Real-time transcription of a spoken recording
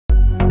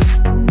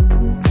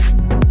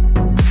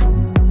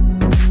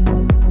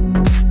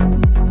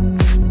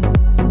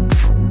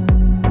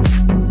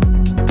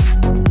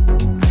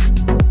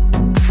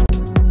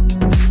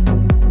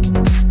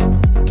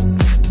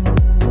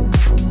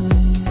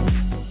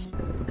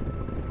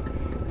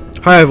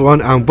Hi everyone,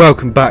 and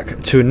welcome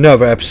back to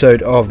another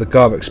episode of the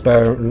Garb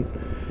Experiment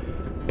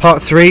Part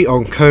 3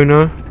 on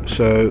Kona.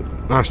 So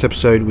last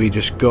episode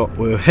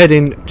we're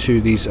heading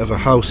to these other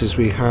houses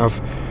we have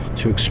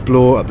to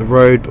explore up the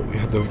road, but we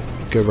had to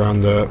go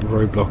around the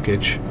road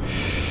blockage.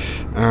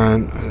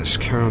 And let's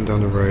carry on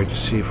down the road to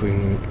see if we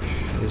can...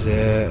 is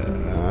there...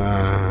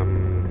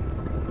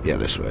 yeah,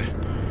 this way.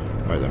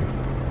 Right then.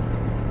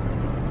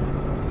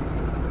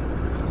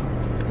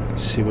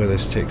 Let's see where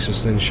this takes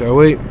us then, shall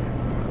we?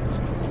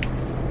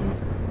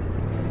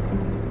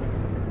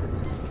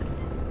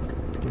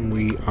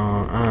 We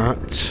are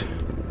at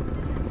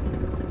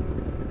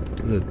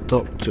the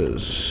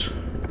doctor's.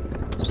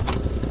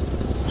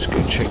 Let's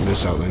go check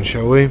this out then,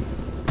 shall we?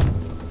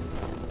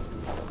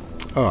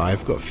 Oh,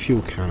 I've got a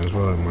fuel can as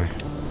well, haven't I?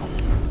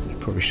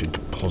 Probably should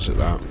deposit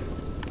that.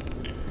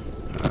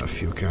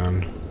 Fuel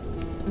can.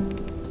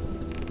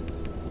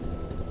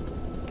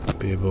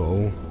 Beer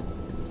bottle.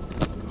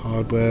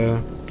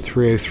 Hardware.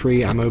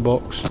 303 ammo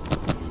box.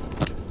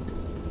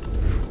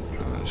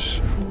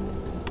 Nice.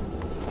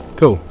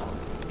 Cool.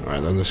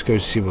 Alright then, let's go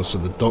see what's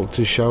at the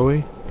doctor's, shall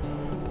we?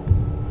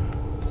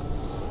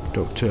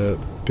 Dr.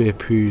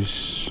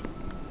 Birpu's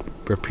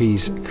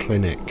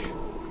clinic.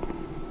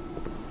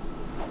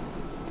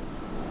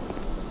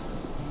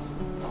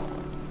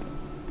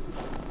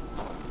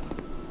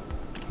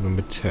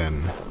 Number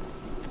 10.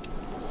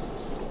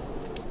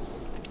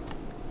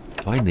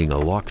 Finding a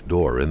locked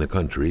door in the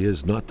country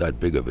is not that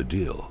big of a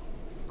deal.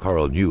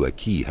 Carl knew a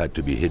key had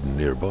to be hidden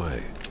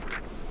nearby.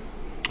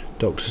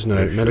 Doctor's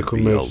note, medical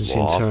emergency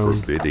in town.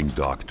 Forbidding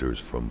doctors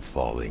from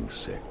falling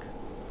sick.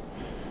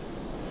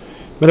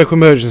 Medical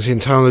emergency in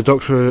town. The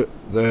doctor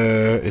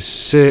there is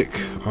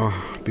sick. I'll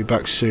be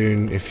back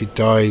soon. If he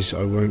dies,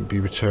 I won't be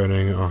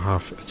returning. I'll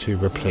have to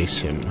replace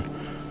him.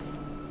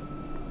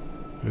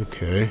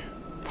 Okay.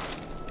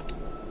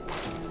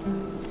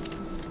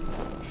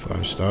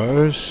 5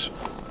 stars.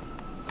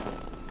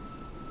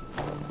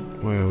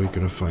 Where are we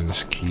going to find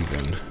this key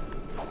then?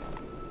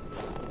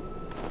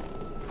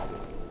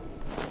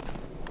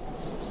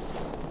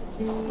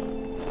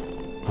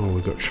 Oh,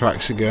 we got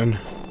tracks again.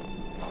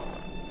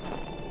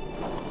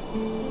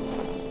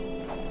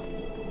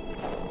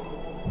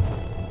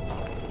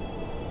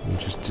 And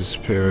just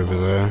disappear over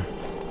there.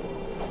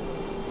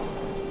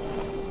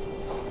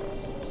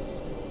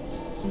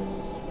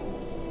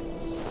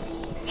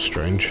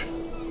 Strange.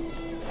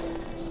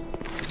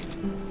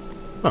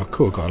 Oh,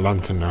 cool, got a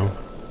lantern now.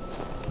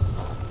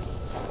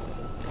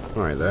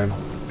 Alright then.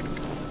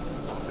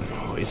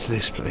 What is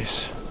this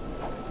place?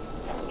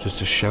 Just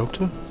a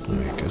shelter?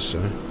 I guess so.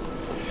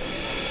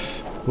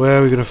 Where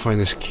are we going to find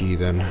this key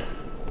then?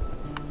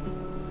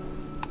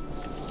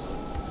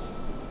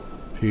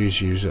 Please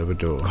use other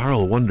door.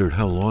 Carl wondered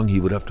how long he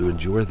would have to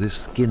endure this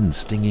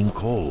skin-stinging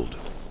cold.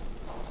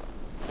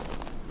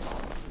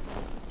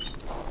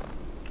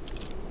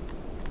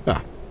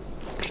 Ah,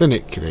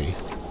 clinically.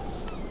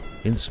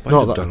 In spite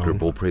of Dr.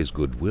 Beaupre's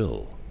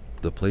goodwill,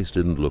 the place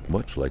didn't look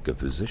much like a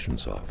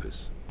physician's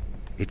office.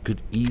 It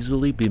could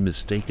easily be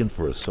mistaken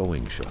for a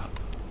sewing shop.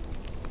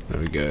 There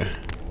we go.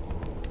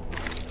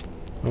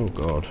 Oh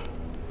god.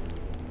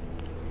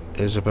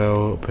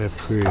 Isabel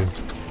Beaupre.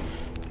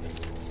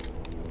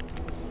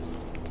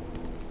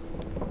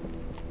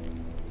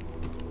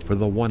 For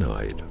the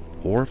one-eyed,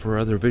 or for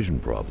other vision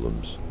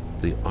problems,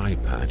 the eye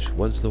patch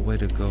was the way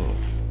to go.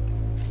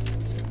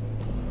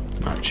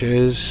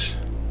 Matches.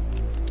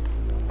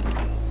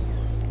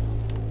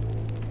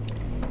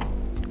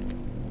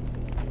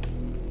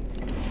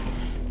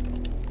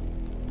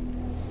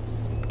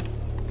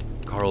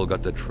 Carl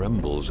got the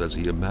trembles as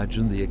he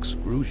imagined the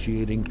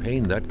excruciating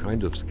pain that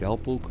kind of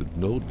scalpel could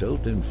no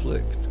doubt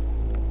inflict.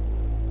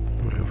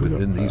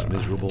 Within these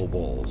miserable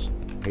walls,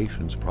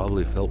 patients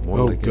probably felt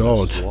more like in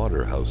a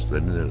slaughterhouse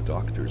than in a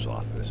doctor's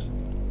office.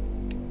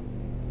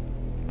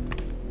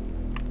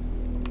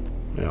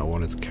 Yeah, I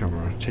wanted the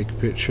camera. Take a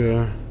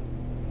picture.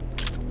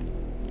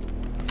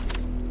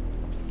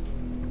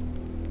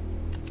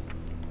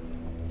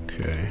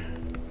 Okay.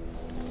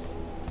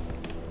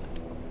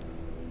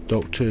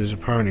 Doctor is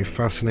apparently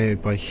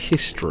fascinated by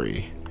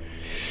history.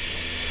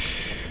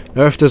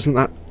 Earth doesn't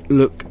that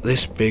look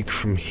this big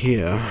from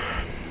here.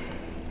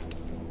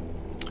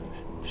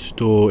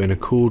 Store in a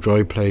cool,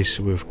 dry place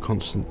with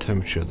constant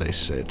temperature, they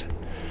said.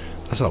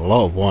 That's a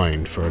lot of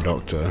wine for a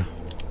doctor.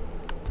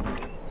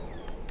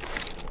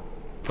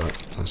 But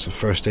that's a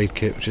first aid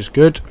kit, which is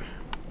good.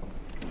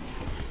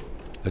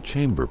 A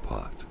chamber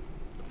pot.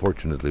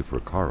 Fortunately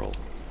for Carl,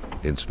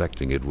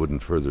 inspecting it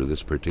wouldn't further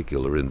this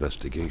particular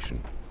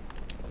investigation.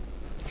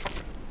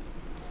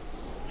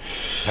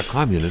 A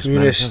communist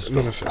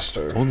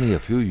manifesto. Only a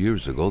few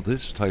years ago,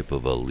 this type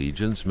of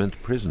allegiance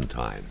meant prison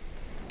time.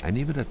 And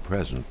even at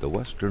present, the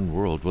Western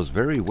world was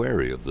very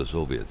wary of the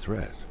Soviet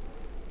threat.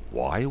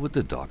 Why would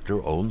the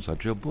doctor own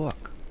such a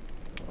book?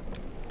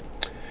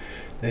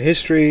 The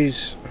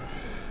histories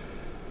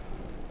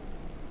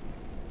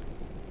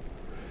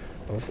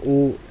of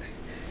all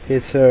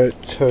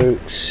hitherto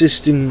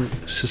existing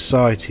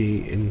society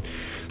in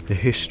the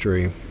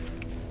history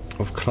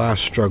of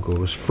class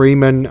struggles.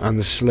 Freeman and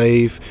the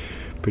slave,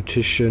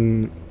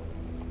 patrician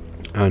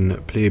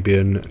and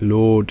plebeian,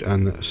 lord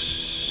and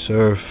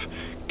serf,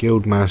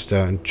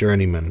 guildmaster and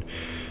journeyman.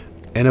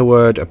 In a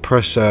word,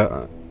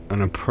 oppressor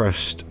and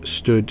oppressed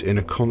stood in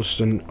a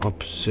constant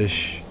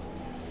opposition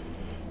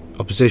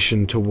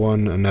to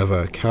one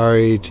another,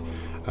 carried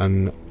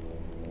an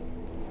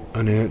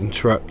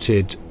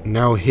uninterrupted,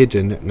 now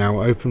hidden,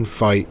 now open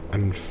fight,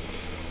 and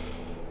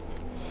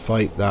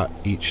fight that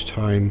each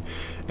time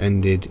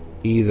ended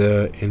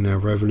either in a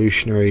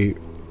revolutionary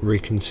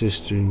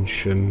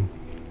reconstitution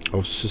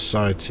of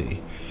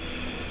society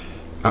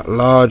at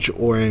large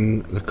or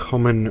in the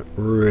common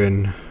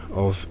ruin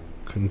of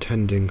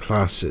contending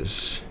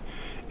classes.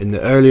 In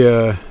the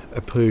earlier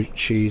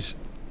epochs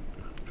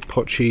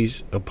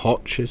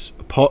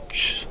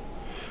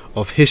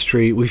of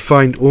history, we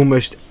find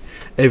almost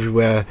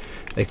everywhere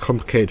a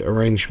complicated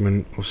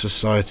arrangement of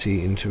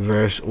society into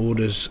various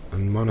orders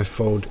and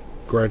manifold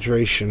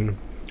gradation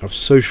of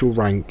social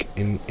rank.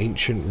 In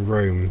ancient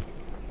Rome,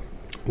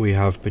 we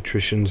have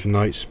patricians,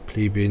 knights,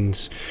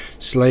 plebeians,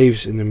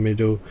 slaves. In the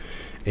Middle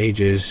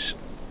Ages,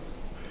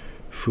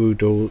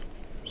 feudals,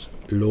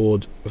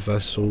 lord,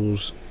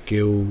 vassals,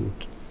 guild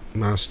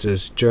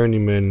masters,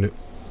 journeymen,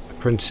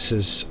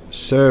 apprentices,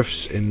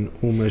 serfs. In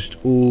almost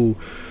all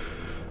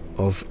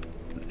of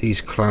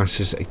these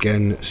classes,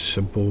 again,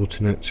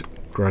 subordinate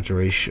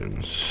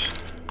gradations.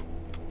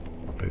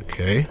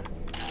 Okay.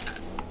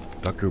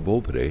 Dr.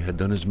 Beaupre had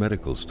done his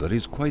medical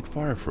studies quite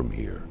far from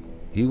here.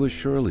 He was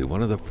surely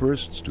one of the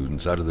first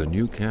students out of the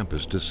new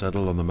campus to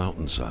settle on the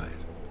mountainside.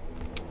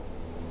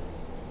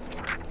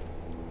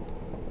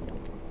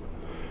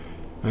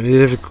 And he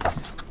never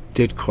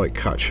did quite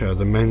catch her.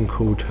 The men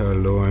called her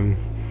Lauren.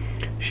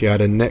 She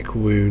had a neck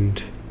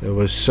wound. There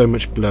was so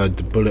much blood,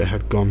 the bullet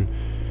had done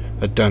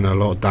a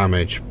lot of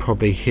damage,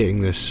 probably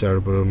hitting the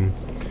cerebellum.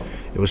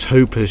 It was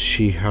hopeless.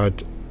 She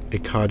had a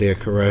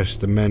cardiac arrest.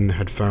 The men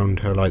had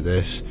found her like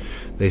this.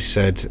 They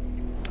said,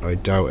 I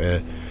doubt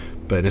it,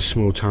 but in a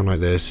small town like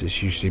this,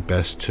 it's usually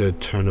best to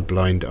turn a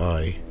blind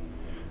eye.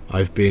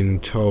 I've been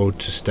told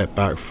to step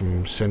back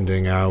from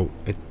sending out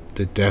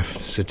the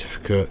death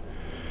certificate.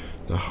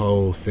 The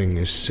whole thing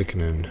is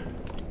sickening.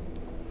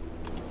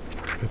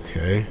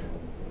 Okay.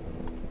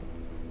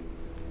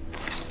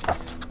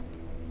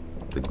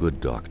 The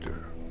good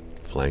doctor,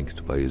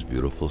 flanked by his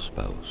beautiful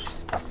spouse.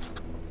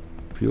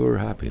 Pure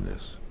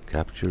happiness,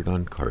 captured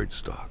on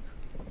cardstock.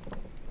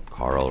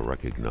 Carl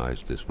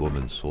recognized this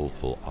woman's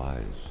soulful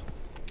eyes.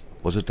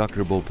 Was it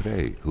Dr.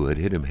 Beaupre who had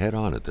hit him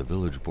head-on at the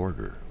village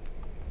border?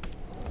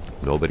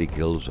 Nobody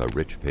kills a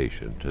rich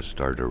patient to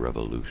start a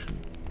revolution.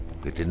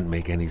 It didn't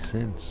make any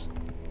sense.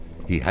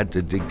 He had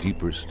to dig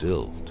deeper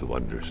still to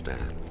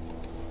understand.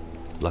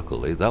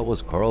 Luckily, that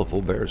was Carl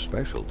Faubert's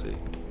specialty.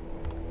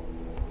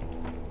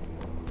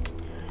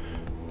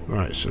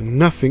 Right, so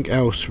nothing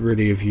else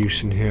really of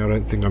use in here. I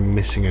don't think I'm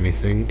missing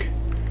anything.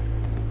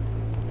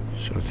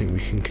 So I think we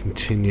can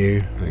continue.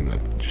 I think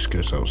that just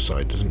goes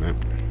outside, doesn't it?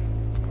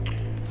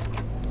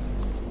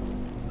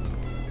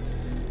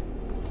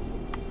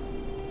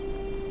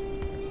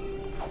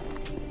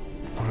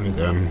 Right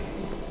then.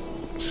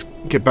 Let's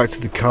get back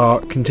to the car,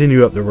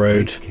 continue up the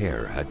road. Great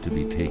care had to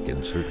be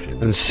taken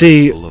searching and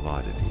see full of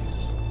oddities.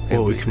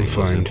 What we can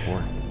find.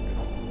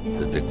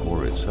 The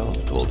decor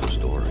itself told a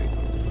story.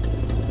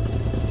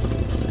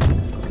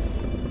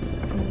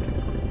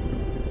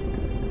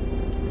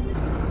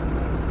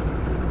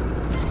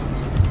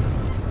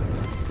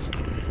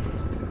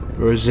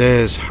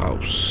 Rose's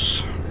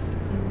house.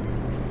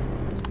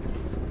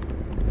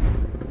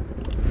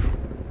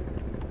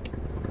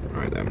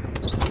 Right then.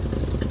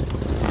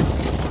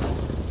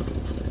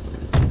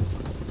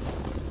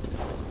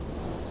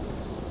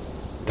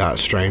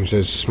 That's strange.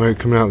 There's smoke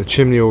coming out of the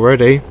chimney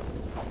already.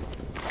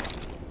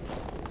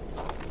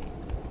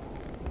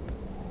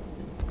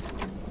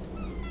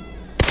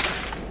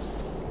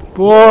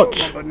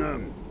 What?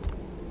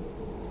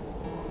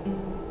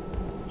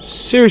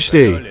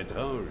 Seriously?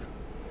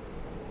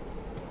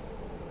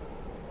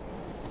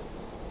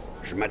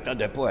 Je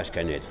m'attendais pas à ce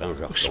qu'un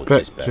étrange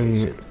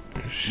Expecting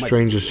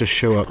strangers to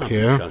show up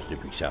here.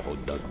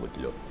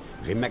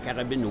 J'ai ma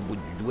carabine au bout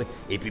du doigt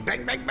et puis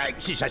bang bang bang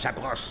si ça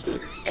s'approche.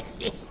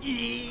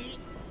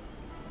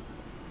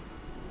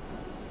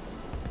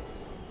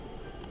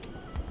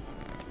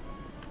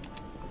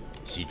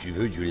 Si tu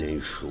veux du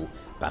linge chaud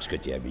parce que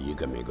t'es habillé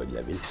comme un gars de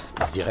la ville,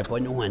 je dirais pas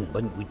non à une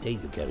bonne bouteille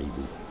de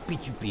caribou. Puis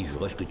tu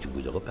pigeras ce que tu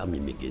voudras parmi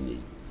mes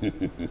guenilles.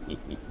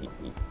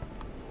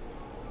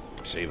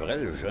 C'est vrai,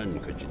 le jeune,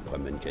 que tu te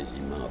promènes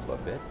quasiment en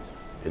bobette.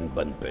 Une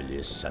bonne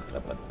police, ça te fera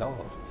pas de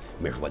tort.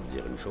 Mais je vais te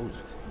dire une chose,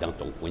 dans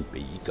ton coin de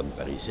pays, comme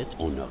par ici,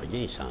 on n'a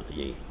rien sans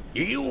rien.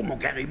 Et où, mon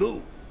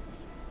caribou?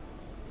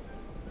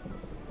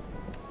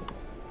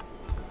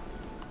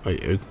 Are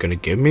you gonna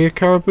give me a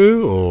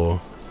caribou,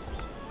 or...?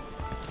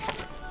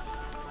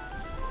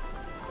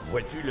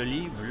 Vois-tu le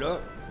livre, là?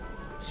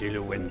 C'est le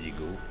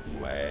Wendigo.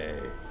 Ouais,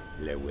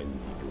 le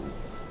Wendigo.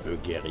 Un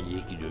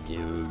guerrier qui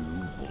devient un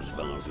loup pour se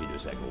venger de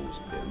sa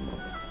grosse peine.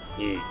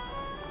 Et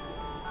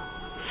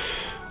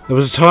There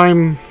was a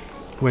time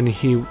when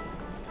hate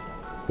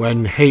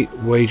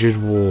waged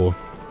war.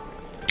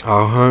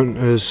 Our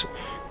hunters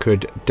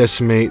could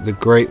decimate the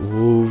great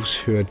wolves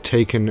who had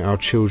taken our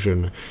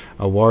children.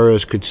 Our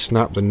warriors could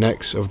snap the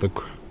necks of the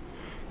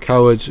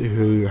cowards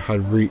who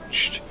had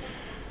reached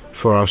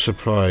for our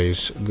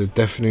supplies. The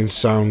deafening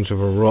sounds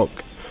of a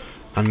rock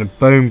and the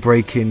bone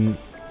breaking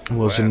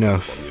was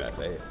enough.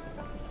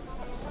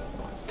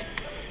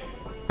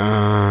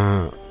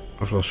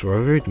 I've lost what I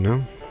read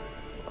now.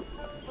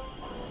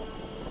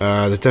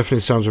 The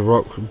deafening sounds of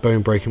rock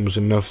bone breaking was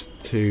enough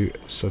to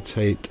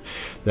satiate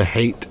the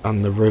hate,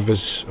 and the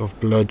rivers of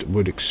blood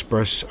would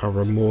express our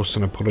remorse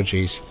and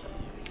apologies.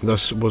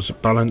 Thus was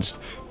balance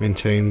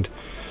maintained.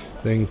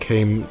 Then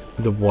came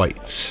the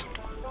whites.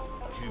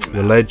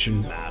 The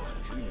legend.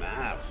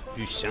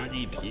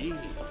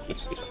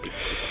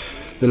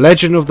 The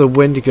legend of the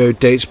Wendigo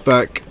dates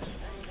back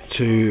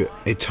to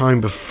a time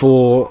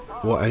before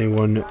what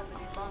anyone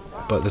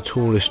but the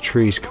tallest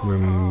trees can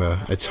remember.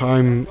 A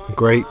time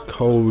great,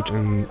 cold,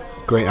 and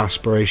great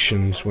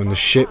aspirations, when the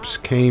ships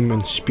came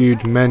and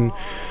spewed men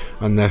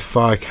and their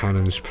fire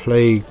cannons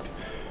plagued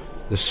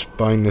the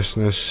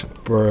spinelessness.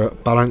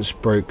 Balance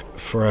broke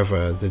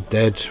forever. The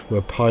dead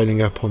were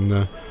piling up on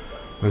the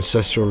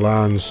ancestral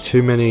lands.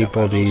 Too many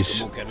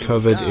bodies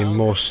covered in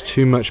moss.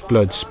 Too much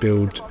blood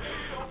spilled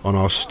on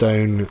our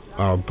stone.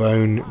 Our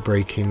bone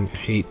breaking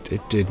hate.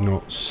 It did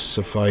not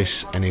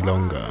suffice any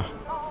longer.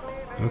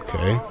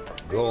 Okay.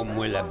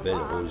 Gomme-moi la belle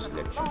rose de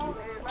la tulipe,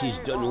 qui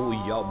se donne au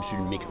yob sur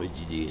le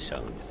mercredi des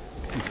cendres.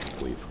 C'est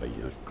pas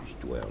effrayant, cette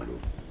histoire-là.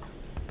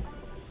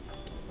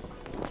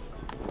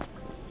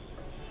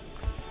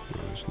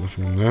 There's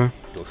nothing there.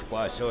 Touche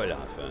pas à ça,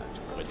 l'enfant,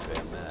 tu pourrais te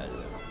faire mal.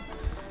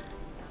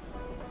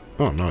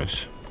 Oh,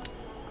 nice.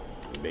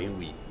 Ben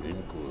oui,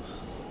 une couche.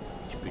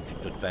 Tu peux-tu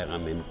tout faire en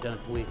même temps,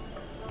 toi?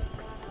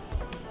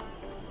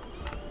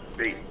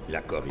 Ben,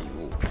 la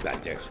Corriveau,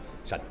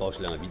 ça te passe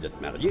l'envie de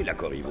te marier, la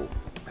Corriveau.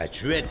 Elle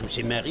tuait tous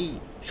ses maris,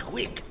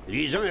 squick,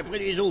 les uns après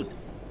les autres.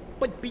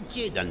 Pas de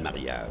pitié dans le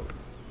mariage.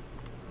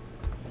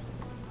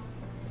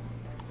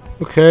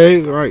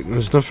 Okay, right,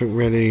 there's nothing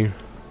really.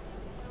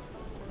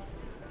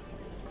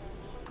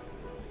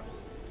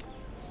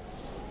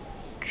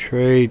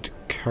 Trade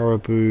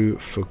caribou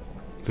for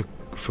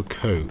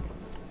coat.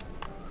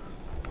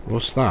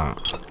 What's that?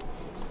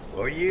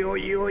 Oyez,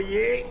 oyez,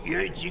 oyez, il y a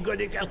un petit gars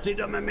d'écarté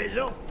dans ma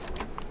maison.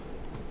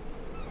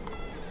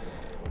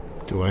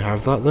 Do I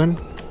have that then?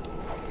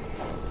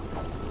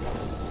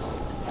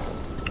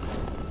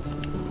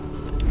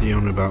 You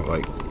on about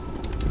like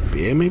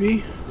beer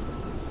maybe?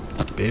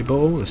 Beer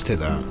bottle? Let's take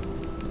that.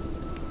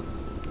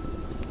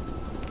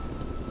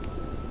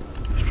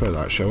 Let's try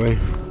that, shall we?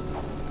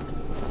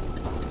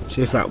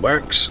 See if that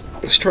works.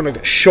 Let's try to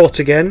get shot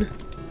again.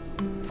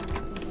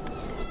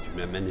 Tu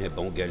m'amènes un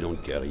bon galon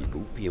de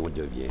caribou, puis on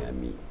devient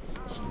amis.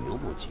 Sinon,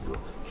 mon petit gars,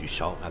 tu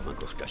sors avant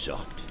que je te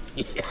sorte.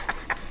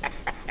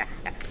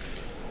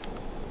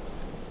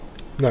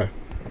 No.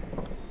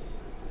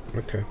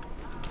 Okay.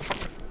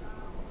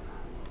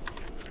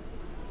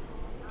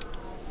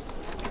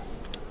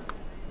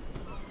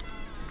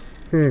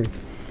 Right,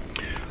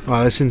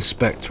 let's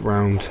inspect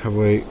round, have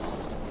we?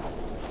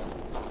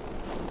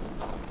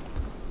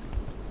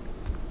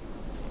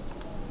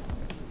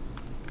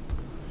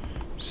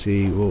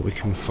 See what we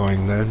can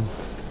find then.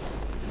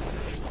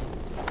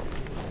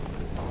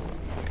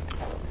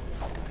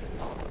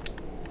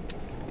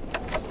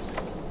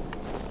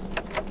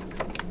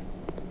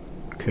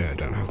 Okay, I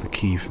don't have the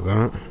key for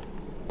that.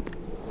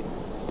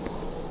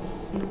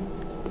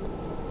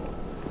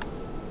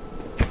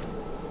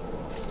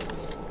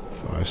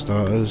 Fire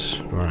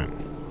starters, right.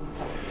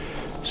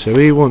 So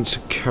he wants a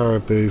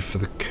caribou for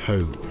the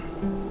coat.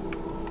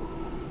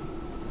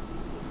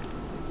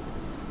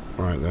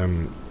 Right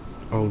then,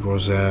 old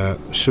was there.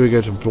 Should we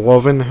go to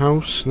Blovin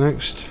House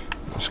next?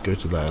 Let's go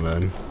to there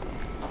then.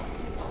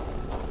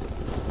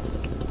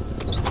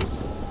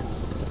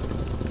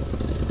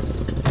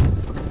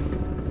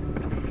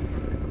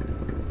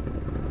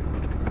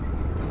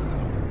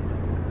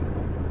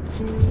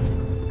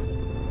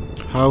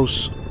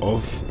 House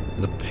of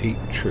the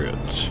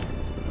Patriot.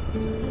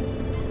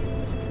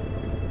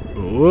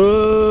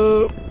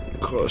 Whoa!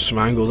 Got some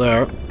angle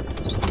there.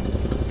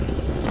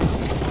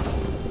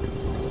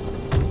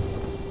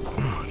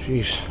 Oh,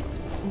 jeez.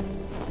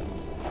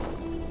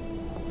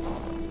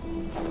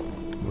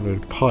 What a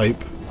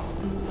pipe.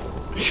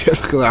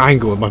 Look at that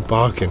angle of my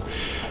barking.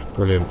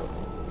 Brilliant.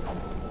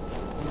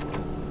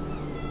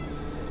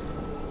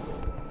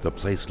 The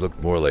place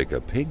looked more like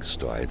a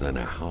pigsty than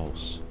a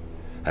house.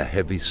 A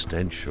heavy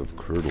stench of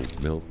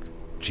curdled milk,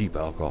 cheap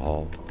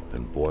alcohol,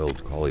 and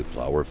boiled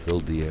cauliflower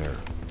filled the air.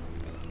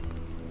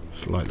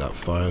 Let's light that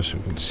fire so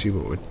we can see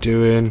what we're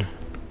doing.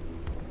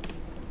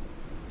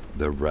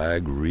 The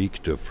rag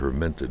reeked of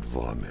fermented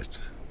vomit.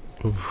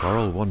 Oof.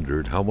 Carl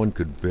wondered how one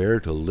could bear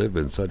to live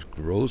in such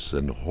gross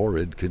and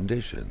horrid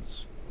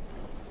conditions.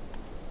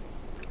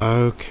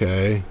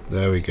 Okay,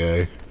 there we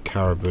go.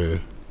 Caribou.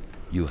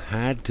 You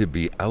had to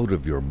be out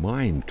of your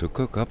mind to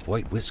cook up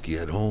white whiskey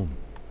at home.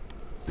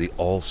 The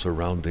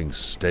all-surrounding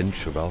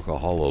stench of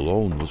alcohol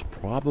alone was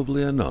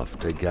probably enough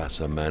to gas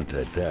a man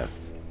to death.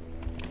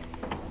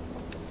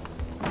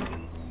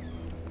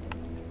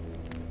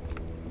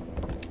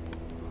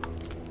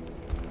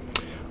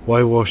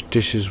 Why wash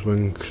dishes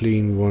when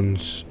clean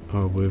ones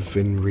are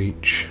within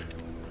reach?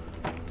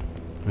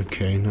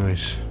 Okay,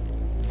 nice.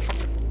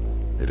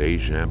 Les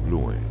Jean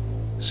Blouin.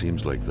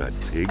 Seems like that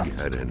pig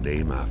had a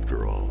name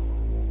after all.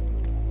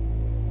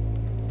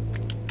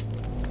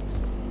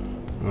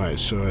 Right,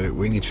 so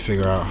we need to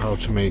figure out how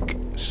to make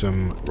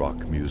some...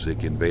 Rock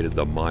music invaded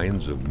the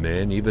minds of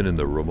men even in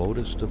the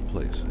remotest of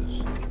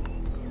places.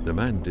 The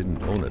man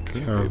didn't own a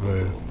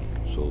turntable,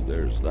 so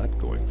there's that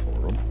going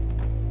for him.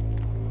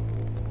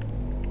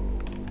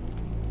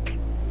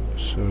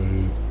 So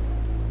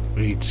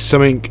we need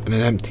something and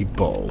an empty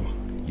bowl.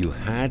 You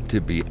had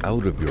to be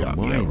out of your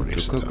mind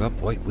to cook up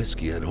white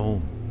whiskey at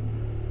home.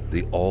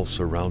 The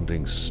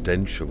all-surrounding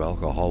stench of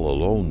alcohol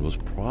alone was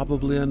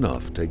probably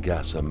enough to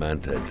gas a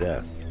man to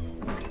death.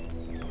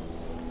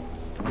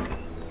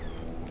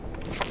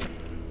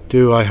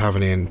 Do I have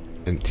any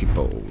empty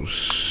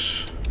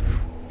bowls?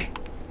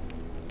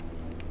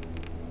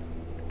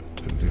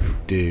 Don't think I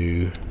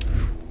do.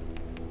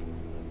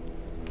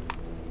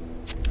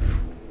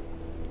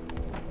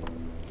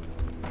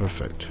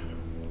 Perfect.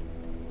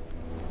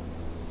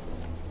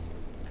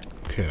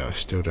 Okay, I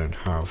still don't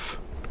have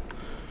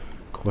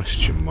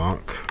question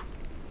mark.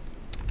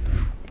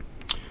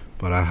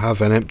 But I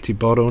have an empty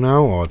bottle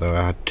now, although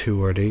I had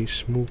two already.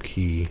 Small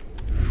key.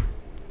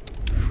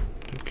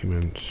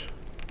 Documents.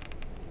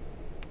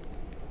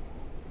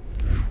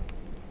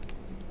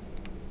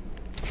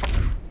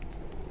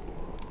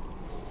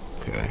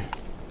 Okay.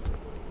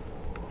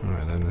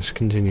 Alright then, let's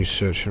continue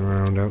searching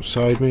around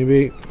outside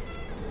maybe.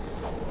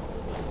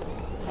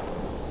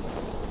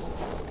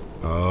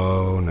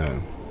 Oh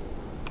no.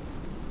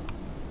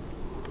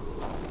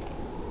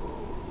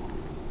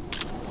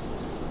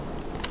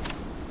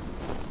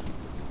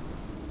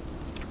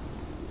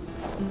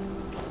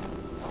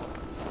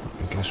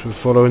 I guess we're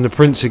following the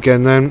prince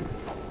again then.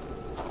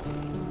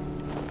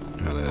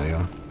 Oh, there they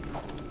are.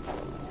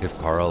 If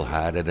Carl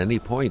had at any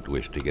point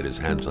wished to get his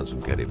hands on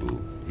some caribou,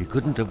 he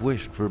couldn't have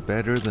wished for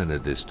better than a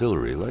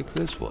distillery like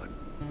this one.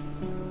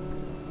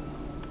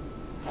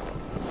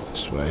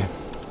 This way.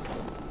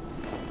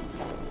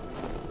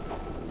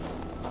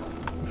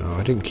 No,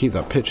 I didn't keep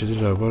that picture,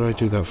 did I? What did I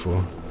do that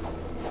for?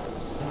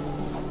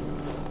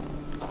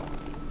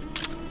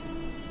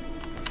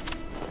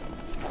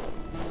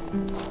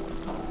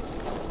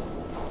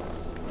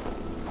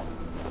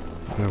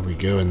 Where are we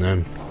going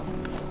then?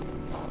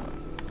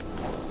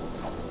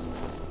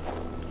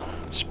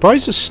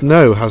 Surprised the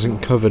snow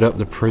hasn't covered up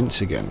the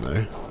prints again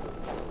though.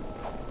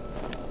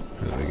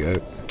 There we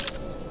go.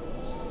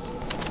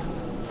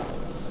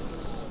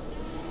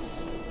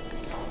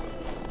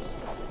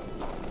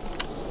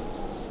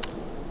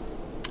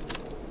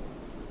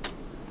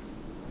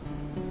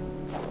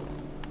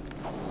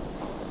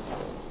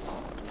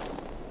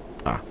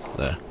 Ah,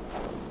 there.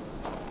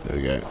 There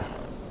we go.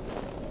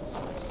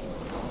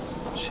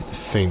 See the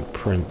faint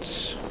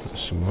prints.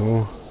 There's some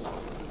more.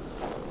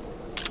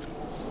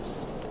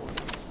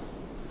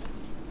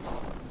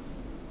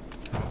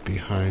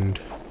 Behind.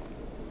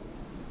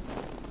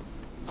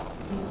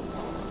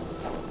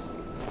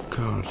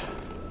 God.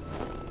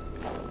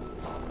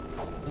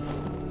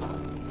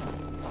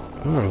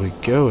 Where are we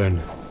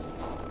going?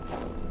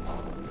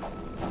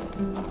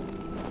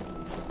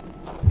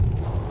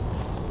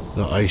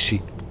 The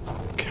icy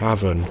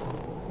cavern.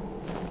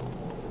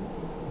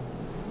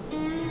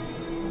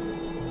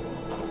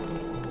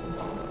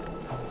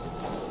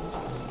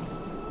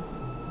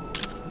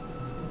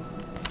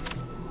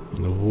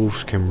 And the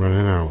wolves came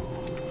running out.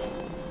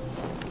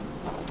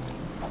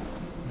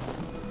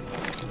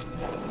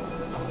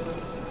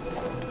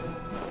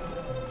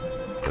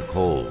 The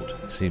cold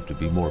seemed to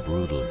be more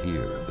brutal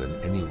here than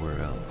anywhere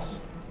else.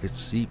 It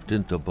seeped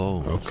into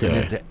bones and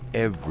into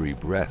every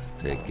breath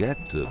to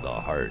get to the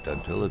heart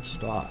until it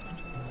stopped.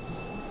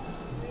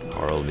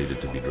 Carl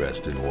needed to be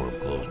dressed in warm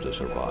clothes to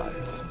survive.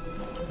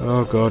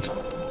 Oh God.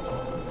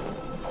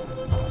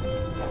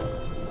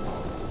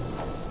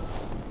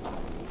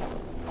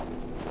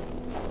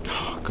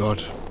 Oh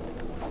God.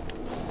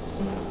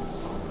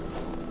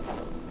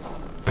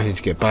 I need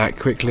to get back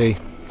quickly.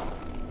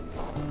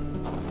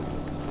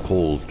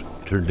 Cold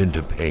turned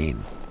into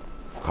pain.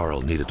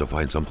 Carl needed to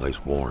find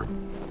someplace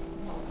warm.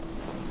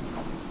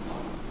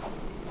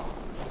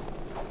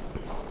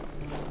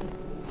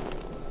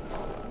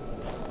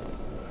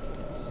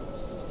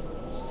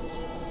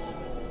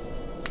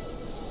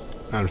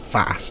 And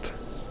fast.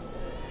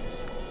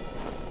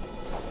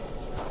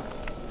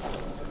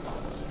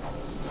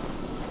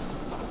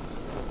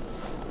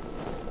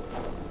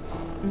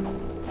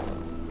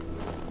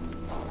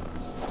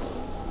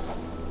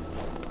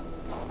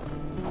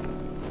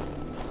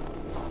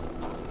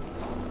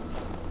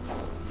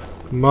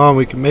 Come on,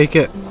 we can make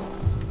it.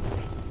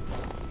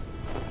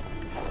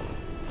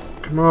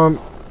 Come on.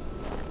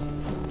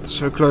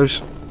 So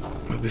close.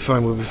 We'll be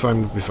fine, we'll be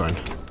fine, we'll be fine.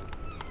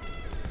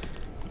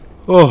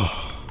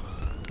 Oh.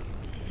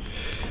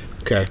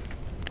 Okay.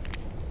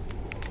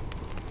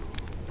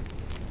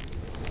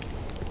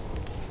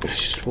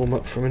 Let's just warm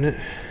up for a minute.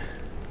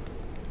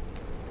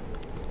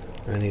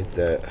 I need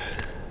that.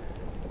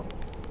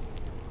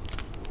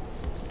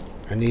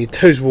 I need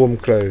those warm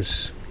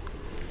clothes.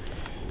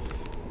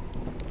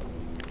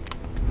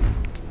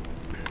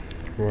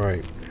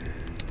 Right.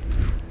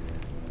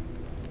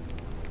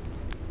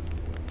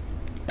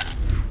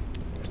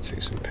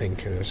 Take some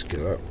painkillers, get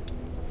that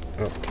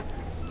up.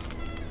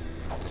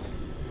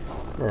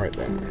 Alright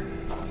then.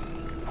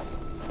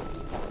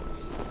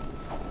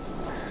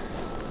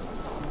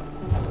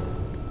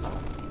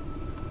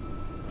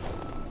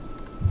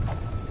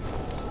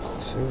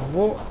 So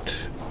what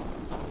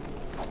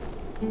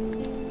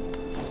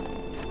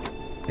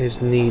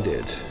is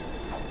needed?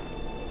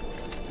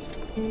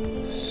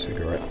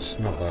 Cigarettes,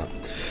 not that.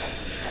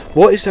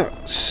 What is that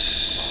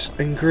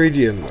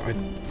ingredient that I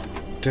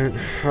don't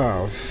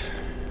have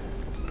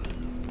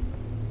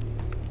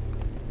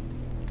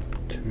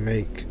to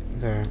make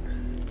that?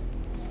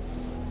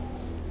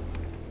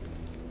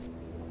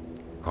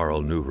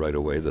 Carl knew right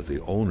away that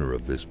the owner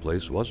of this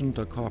place wasn't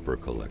a copper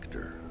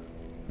collector.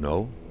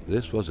 No,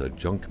 this was a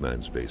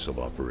junkman's base of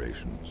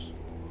operations.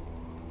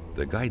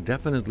 The guy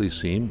definitely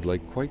seemed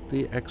like quite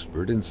the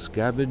expert in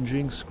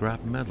scavenging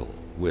scrap metal,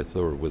 with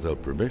or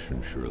without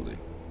permission, surely.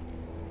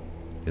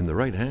 In the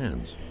right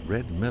hands,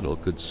 red metal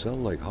could sell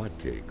like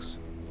hotcakes.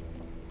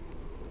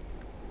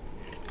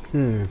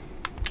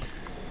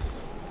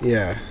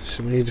 Yeah,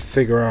 so we need to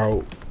figure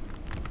out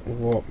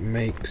what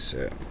makes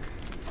it.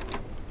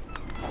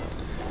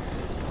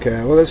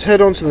 Okay, well let's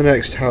head on to the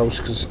next house,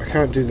 because I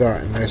can't do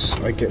that unless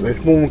I get those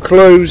warm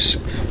clothes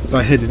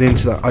by heading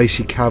into that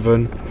icy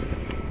cavern.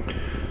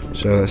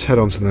 So let's head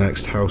on to the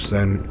next house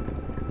then,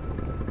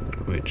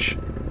 which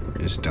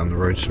is down the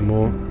road some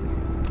more.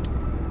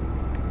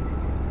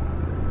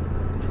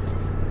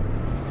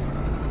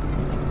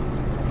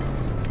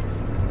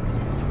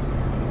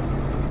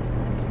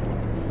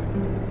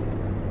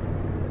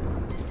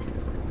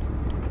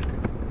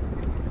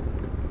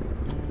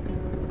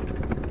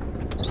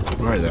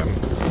 Right then,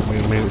 we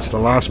made it to the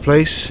last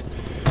place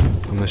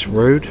on this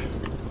road.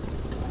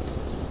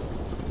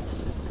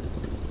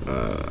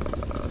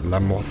 La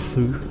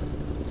Morphe.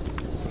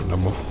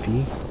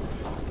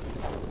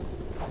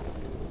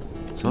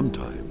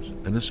 Sometimes,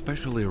 and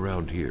especially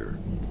around here,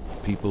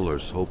 people are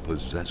so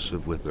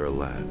possessive with their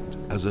land,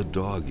 as a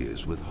dog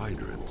is with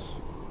hydrants.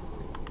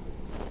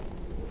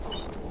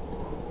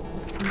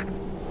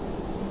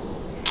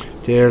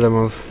 Dear La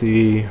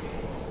Morphe,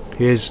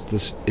 here's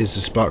this is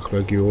the spark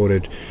plug you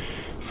ordered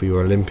for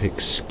your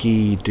Olympic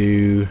ski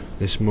do.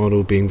 This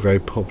model, being very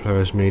popular,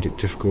 has made it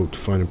difficult to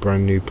find a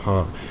brand new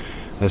part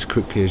as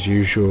quickly as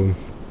usual.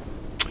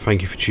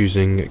 Thank you for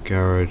choosing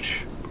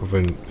Garage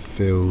Oven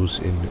Fills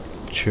in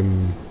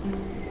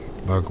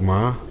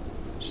Chimbagma.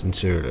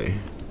 Sincerely.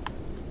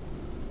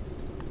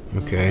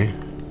 Okay.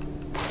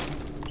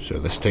 So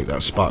let's take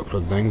that spark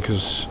plug then,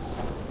 because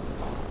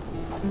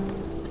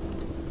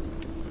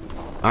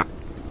I've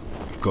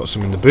got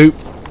some in the boot.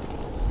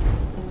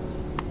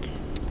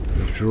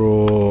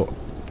 Withdraw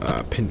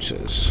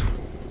pincers.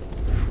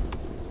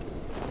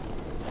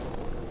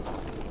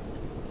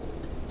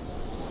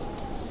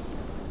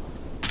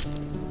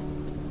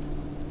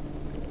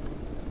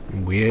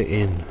 We're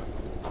in.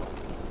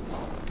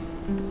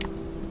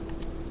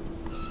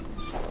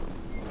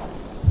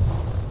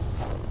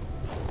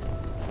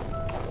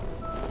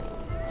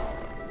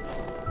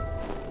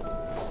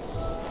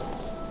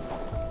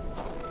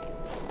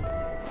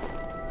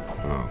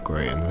 Oh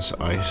great, and there's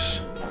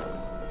ice.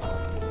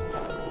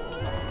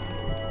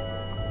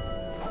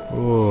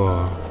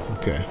 Oh,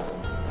 okay.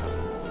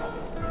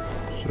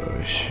 So I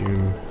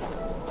assume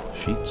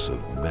Sheets of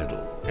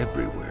metal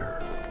everywhere.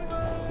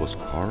 Was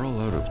Carl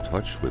out of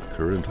touch with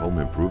current home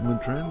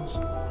improvement trends?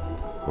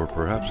 Or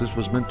perhaps this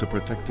was meant to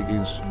protect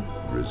against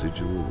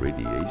residual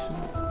radiation?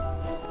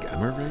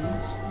 Gamma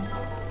rays?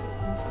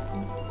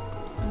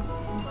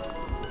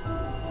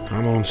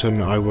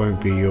 Hamilton, I won't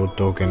be your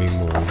dog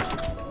anymore.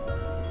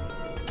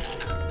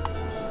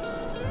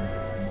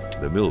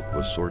 The milk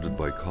was sorted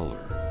by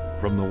color,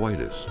 from the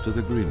whitest to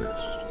the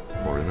greenest,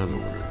 or in other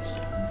words,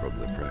 from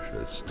the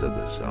freshest to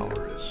the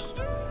sourest.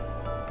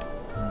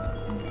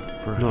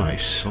 Perhaps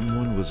Nice.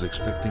 someone was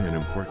expecting an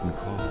important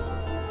call.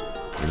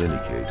 In any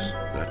case,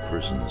 that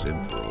person's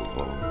in for a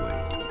long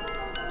wait.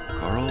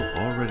 Carl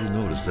already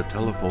noticed that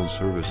telephone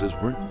services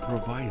weren't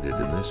provided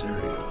in this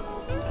area.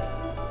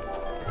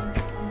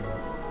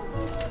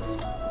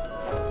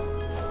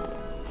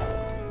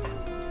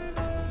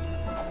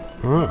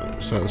 Alright,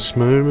 is that the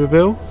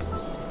snowmobile?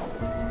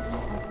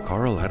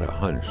 Carl had a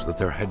hunch that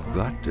there had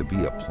got to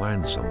be a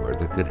plan somewhere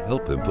that could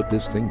help him put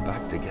this thing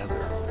back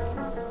together.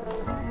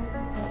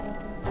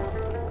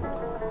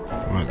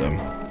 Right then.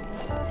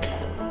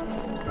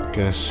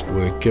 Guess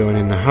we're going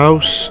in the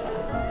house.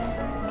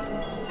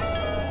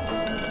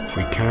 If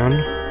we can.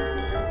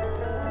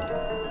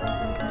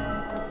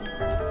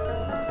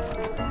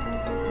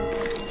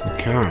 We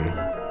can.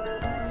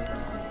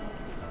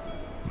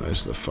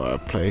 There's the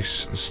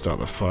fireplace. Let's start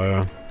the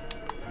fire.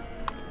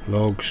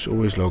 Logs,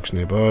 always logs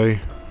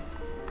nearby.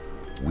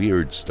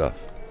 Weird stuff.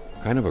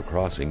 Kind of a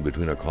crossing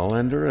between a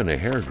colander and a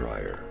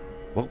hairdryer.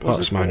 What was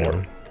Parts it manual.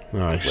 for? Play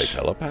Nice.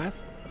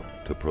 telepath?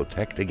 To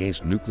protect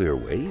against nuclear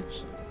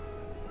waves?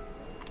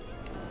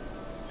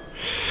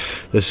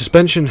 The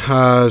suspension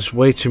has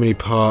way too many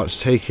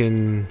parts.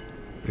 Taking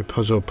a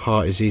puzzle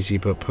apart is easy,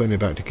 but putting it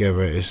back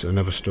together is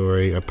another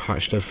story. I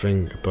patched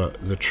everything, but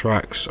the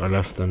tracks, I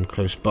left them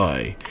close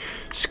by.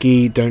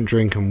 Ski, don't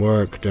drink and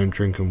work, don't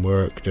drink and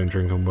work, don't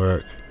drink and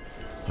work.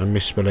 I'm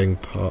misplacing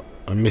parts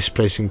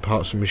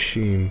of the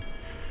machine.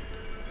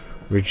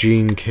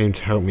 Regine came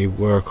to help me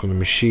work on the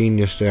machine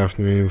yesterday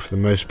afternoon. For the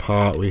most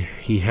part,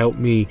 he helped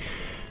me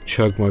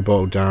chug my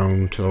bottle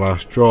down to the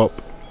last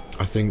drop.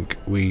 I think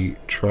we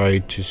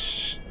tried to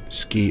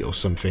ski or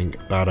something.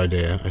 Bad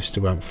idea. I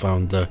still haven't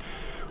found the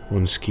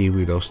one ski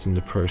we lost in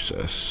the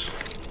process.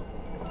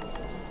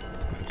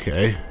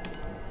 Okay.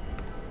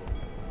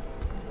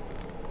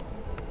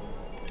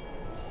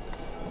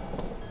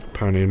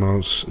 Apparently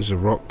Mouse is a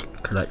rock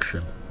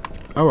collection.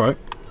 Alright.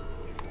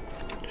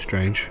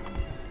 Strange.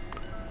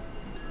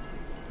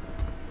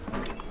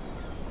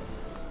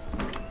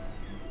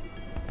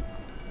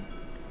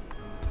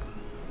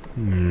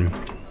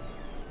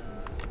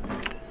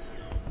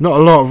 Not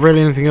a lot of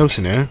really anything else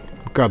in here.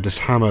 I'll grab this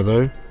hammer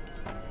though.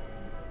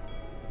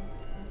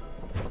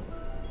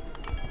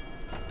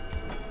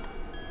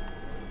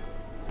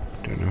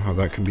 Don't know how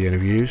that can be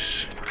of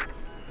use.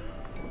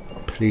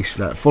 Police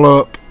let follow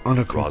up on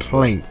a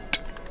complaint.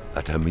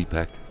 At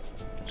Amipek,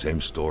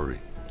 same story.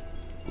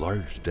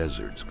 Large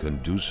deserts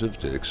conducive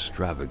to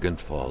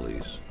extravagant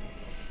follies.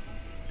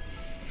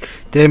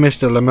 Dear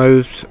Mr.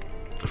 Lamothe,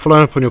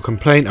 following up on your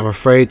complaint, I'm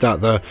afraid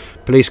that the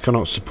police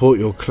cannot support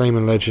your claim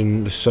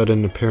alleging the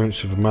sudden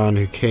appearance of a man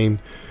who came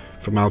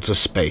from outer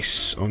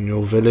space on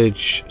your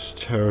village's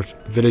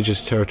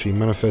territory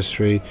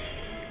manifesto.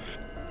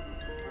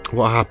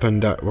 What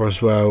happened at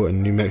Roswell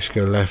in New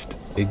Mexico left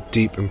a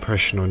deep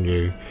impression on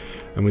you,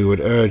 and we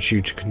would urge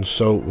you to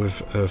consult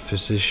with a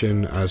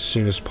physician as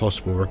soon as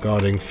possible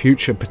regarding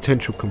future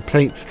potential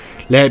complaints.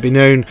 Let it be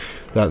known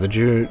that the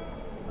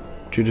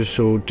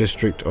Judicial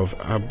District of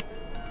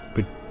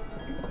Abitibi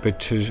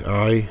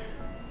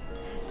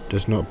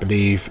does not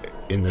believe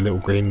in the little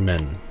green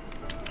men.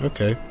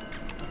 Okay.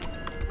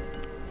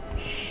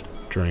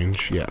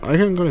 Strange. Yeah, I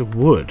haven't got any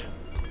wood.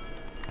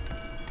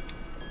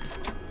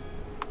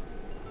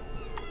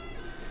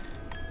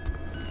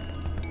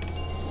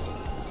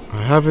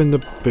 I have in the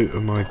boot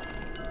of my,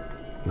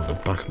 well, the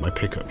back of my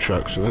pickup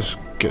truck, so let's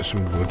get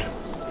some wood.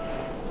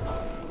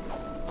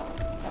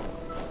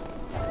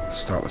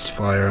 Start this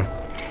fire,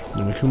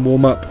 then we can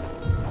warm up.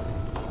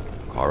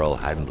 Carl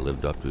hadn't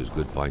lived up to his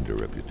good finder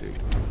reputation.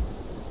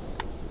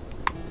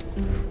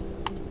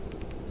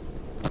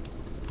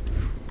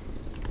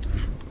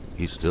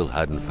 He still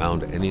hadn't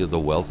found any of the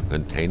wealth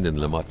contained in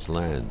Lamotte's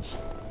lands.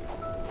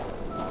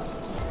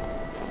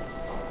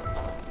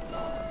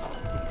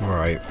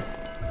 Right.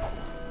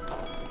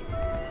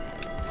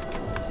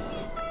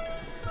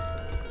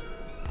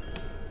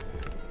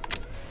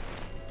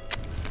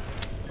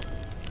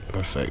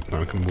 Perfect,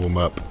 now I can warm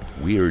up.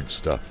 Weird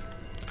stuff.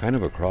 Kind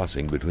of a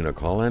crossing between a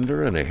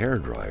colander and a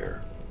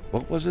hairdryer.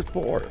 What was it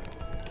for?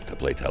 To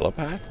play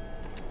telepath?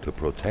 To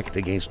protect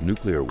against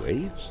nuclear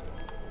waves?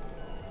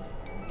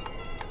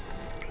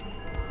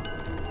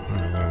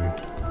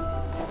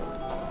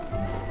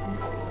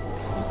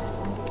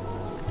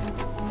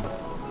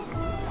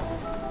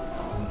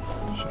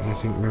 Is there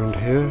anything around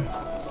here?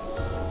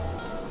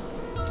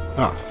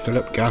 Ah, fill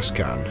up gas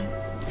can.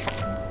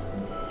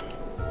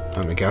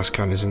 And the gas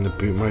can is in the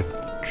boot of my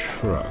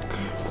truck.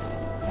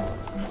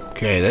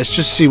 Okay, let's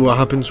just see what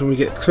happens when we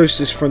get close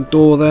to this front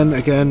door then,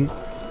 again.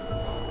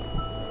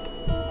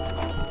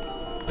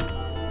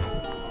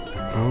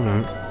 Oh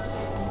no.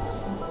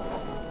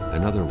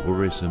 Another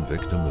worrisome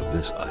victim of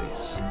this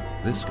ice.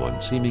 This one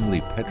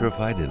seemingly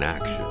petrified in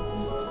action.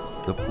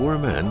 The poor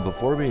man,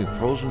 before being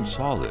frozen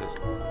solid,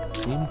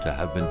 seemed to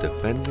have been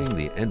defending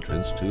the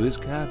entrance to his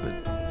cabin.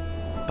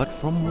 But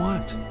from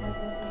what?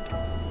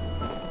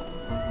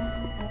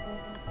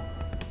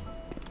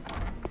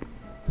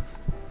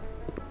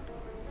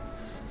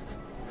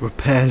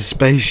 Repair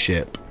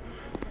spaceship.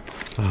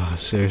 Ah,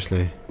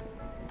 seriously.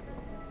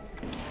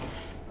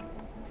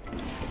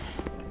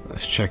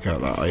 Let's check out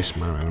that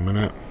Iceman in a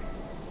minute.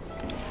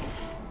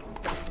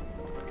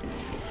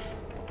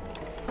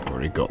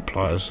 Already got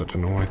pliers, I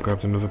don't know why I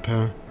grabbed another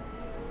pair.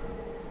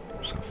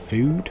 Is that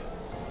food?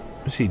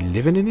 Is he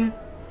living in here?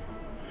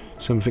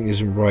 Something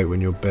isn't right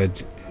when your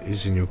bed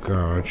is in your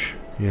garage.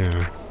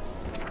 Yeah.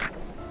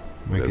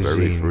 Magazine. The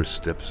very first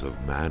steps of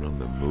man on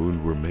the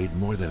moon were made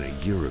more than a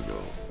year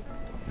ago.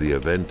 The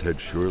event had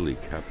surely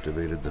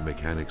captivated the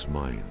mechanic's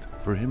mind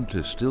for him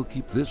to still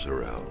keep this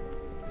around.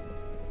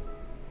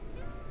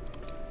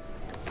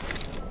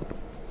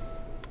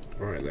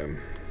 Right then.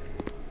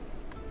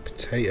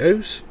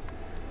 Potatoes.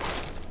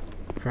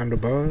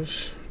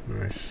 Handlebars.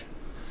 Nice.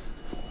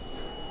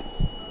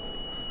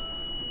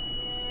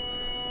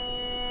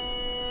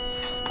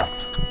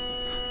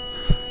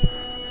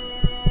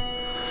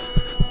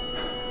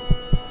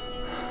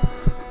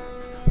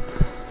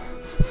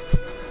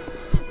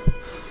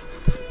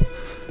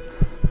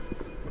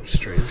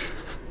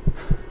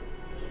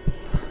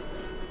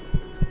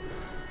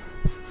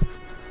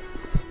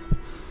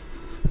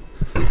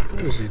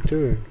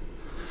 doing?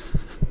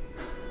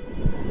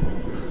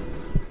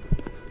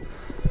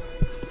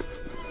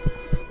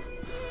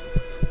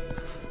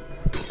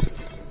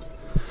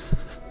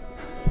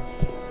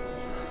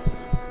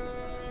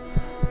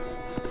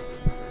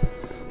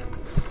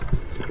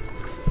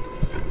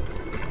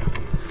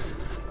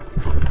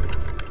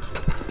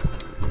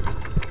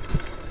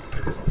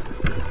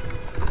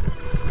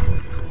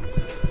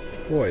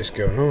 What is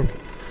going on?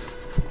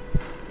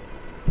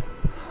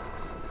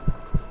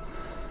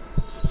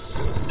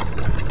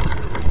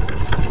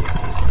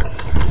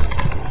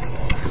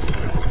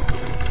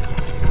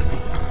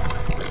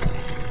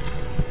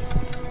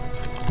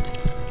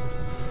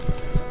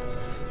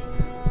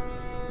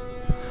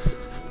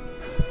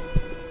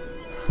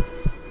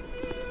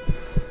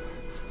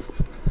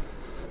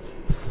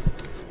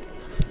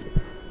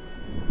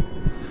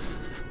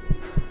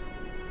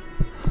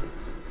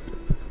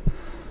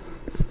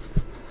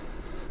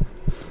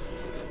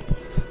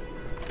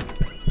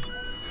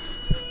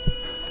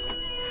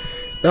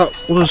 That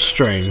was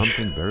strange.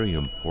 Something very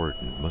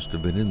important must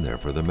have been in there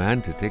for the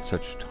man to take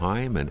such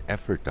time and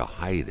effort to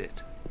hide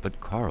it. But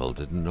Carl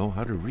didn't know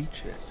how to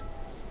reach it.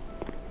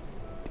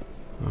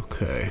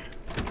 Okay.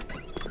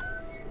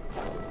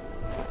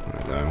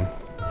 Right then.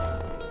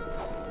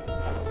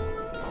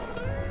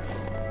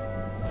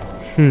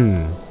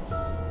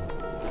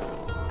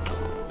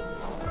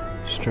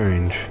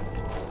 Strange.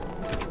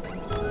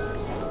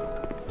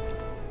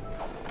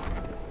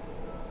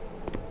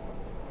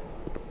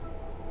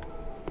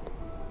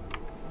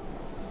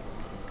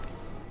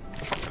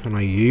 Can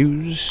I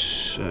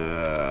use?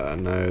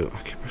 No, I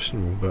keep pressing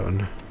the wrong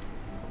button.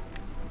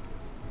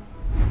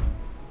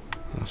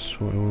 That's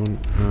what I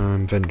want.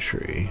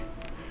 Inventory.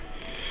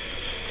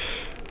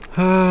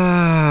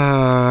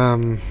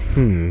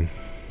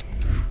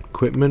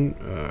 Equipment.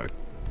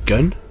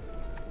 Gun.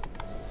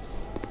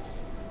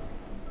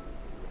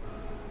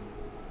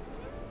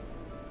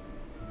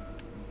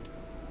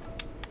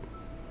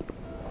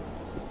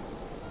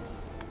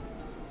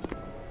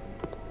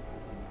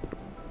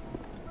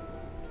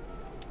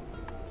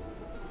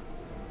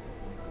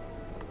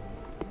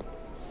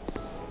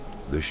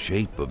 The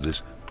shape of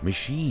this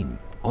machine,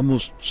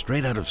 almost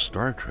straight out of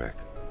Star Trek,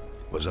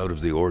 was out of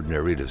the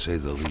ordinary to say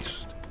the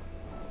least.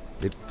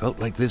 It felt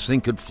like this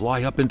thing could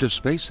fly up into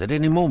space at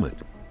any moment.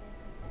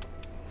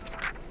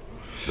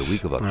 The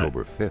week of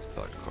October 5th,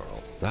 thought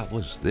Carl. That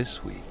was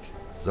this week.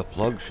 The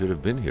plug should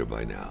have been here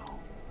by now.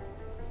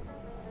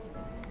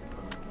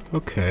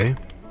 Okay.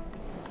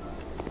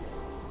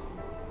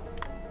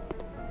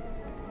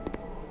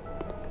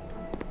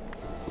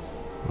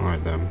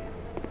 Alright then.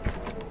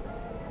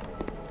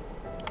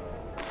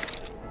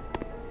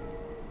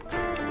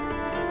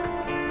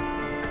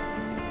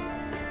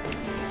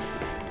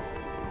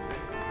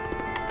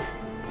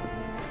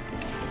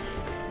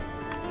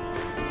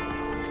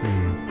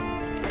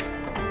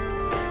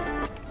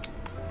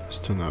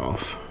 Let's turn that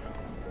off.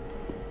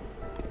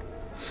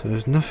 So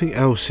there's nothing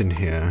else in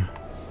here.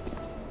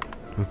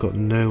 I've got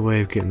no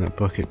way of getting that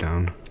bucket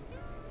down.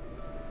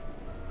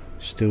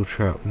 Still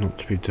trapped, not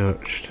to be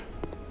touched.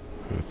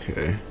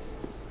 Okay.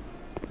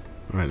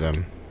 Right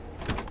then.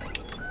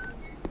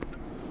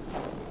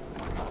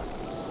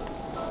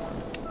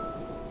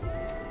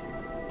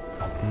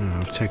 Oh,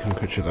 I've taken a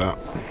picture of that.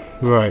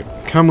 Right,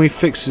 can we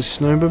fix this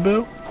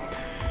snowmobile?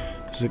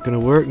 Is it going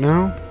to work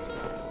now?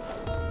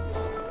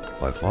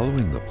 By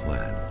following the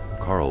plan,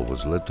 Carl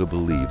was led to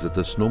believe that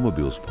the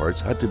snowmobile's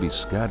parts had to be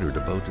scattered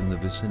about in the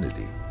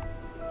vicinity.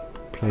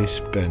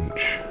 Place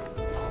bench.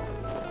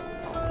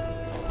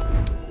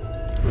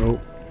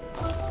 Oh.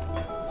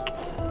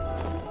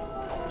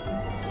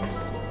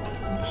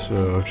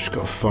 So I've just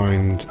got to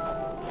find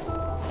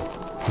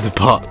the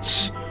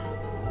parts.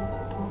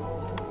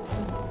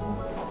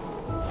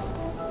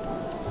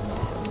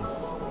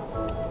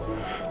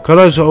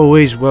 Colours are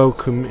always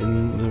welcome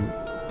in the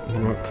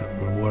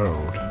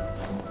world.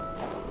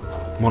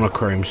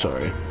 Monochrome,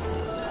 sorry.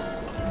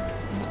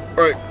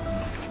 Right.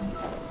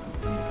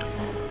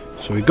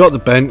 So we got the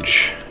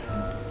bench.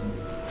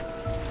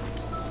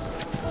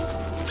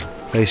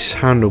 Place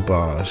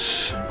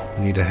handlebars.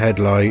 We need a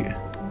headlight.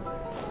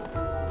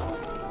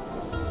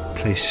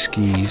 Place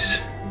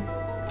skis.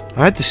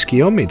 I had the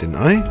ski on me, didn't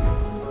I?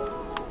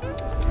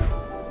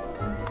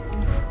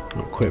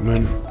 Not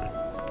equipment.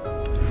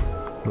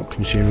 Not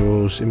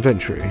consumables.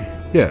 Inventory.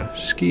 Yeah,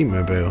 ski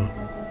mobile.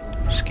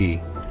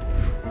 Ski.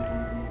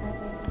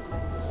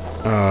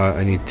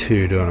 I need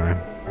two, don't I?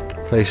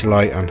 Place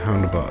light and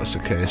handlebars.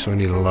 Okay, so I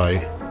need a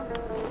light.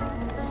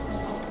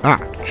 Ah,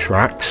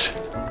 tracks.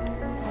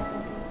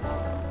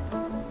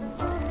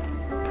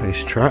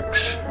 Place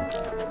tracks.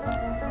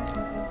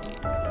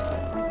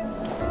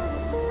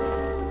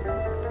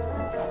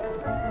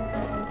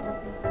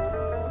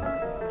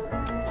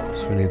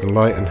 So we need the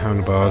light and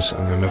handlebars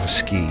and another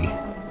ski.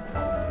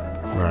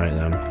 Right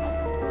then.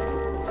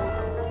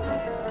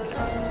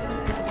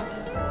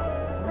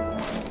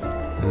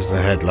 There's the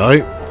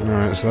headlight.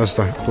 Alright, so that's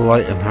the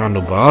light and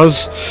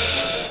handlebars.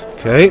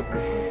 Okay.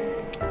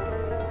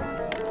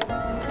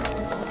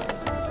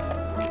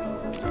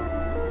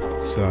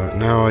 So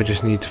now I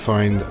just need to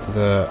find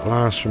the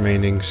last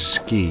remaining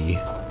ski.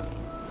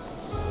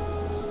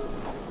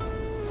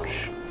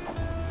 Which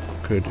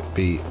could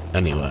be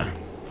anywhere.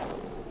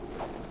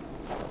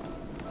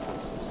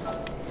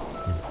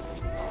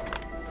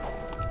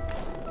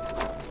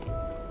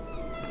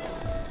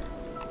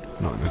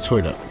 Not in the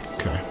toilet.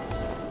 Okay.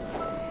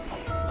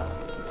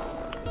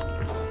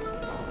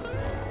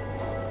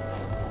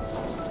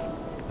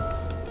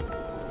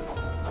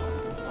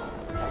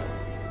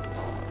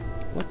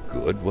 What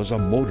good was a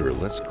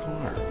motorless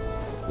car?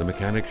 The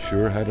mechanic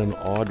sure had an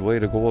odd way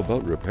to go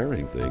about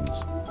repairing things.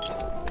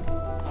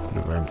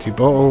 Another empty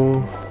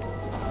bottle.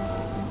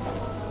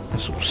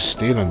 There's some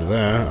steel under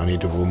there. I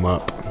need to warm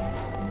up.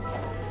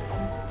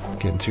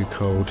 Getting too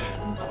cold.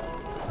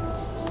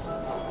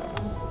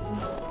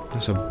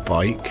 There's a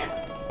bike.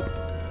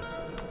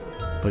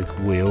 Bike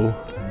wheel.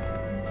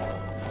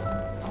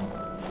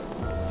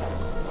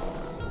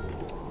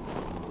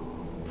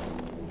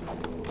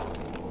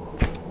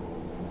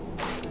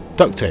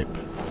 Duct tape.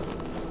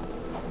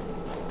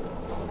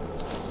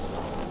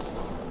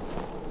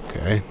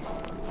 Okay.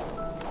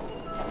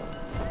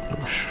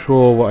 Not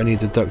sure what I need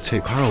the duct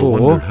tape Carl for.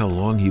 wondered how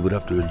long he would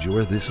have to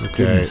endure this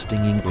thin,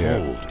 stinging cold.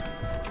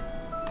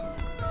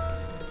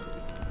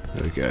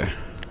 There we go.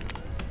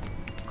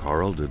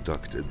 Carl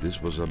deducted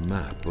this was a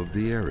map of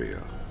the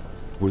area.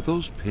 Were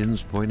those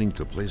pins pointing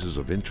to places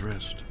of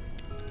interest?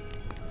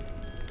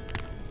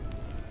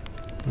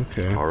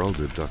 Okay. Carl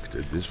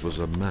deducted this was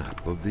a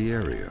map of the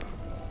area.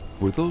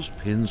 Were those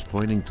pins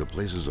pointing to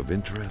places of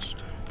interest?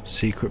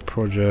 Secret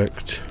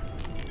project.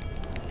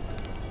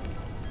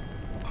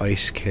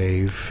 Ice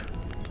cave.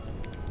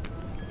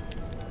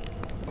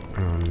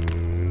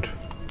 And...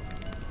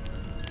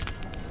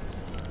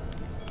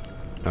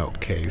 oh,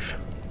 cave.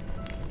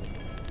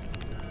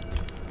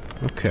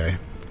 Okay.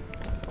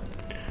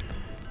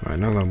 Right,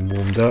 now that I'm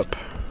warmed up,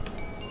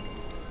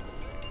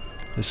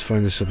 let's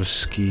find this other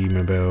ski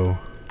mobile.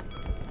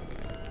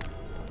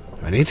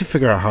 I need to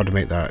figure out how to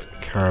make that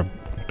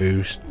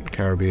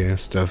Caribbean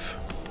stuff.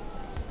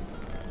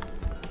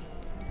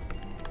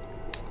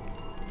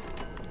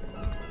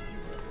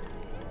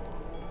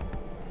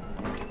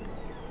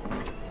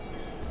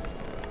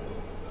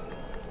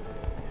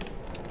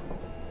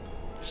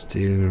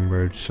 Stealing and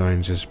road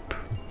signs is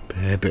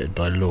prohibited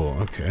by law.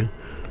 Okay.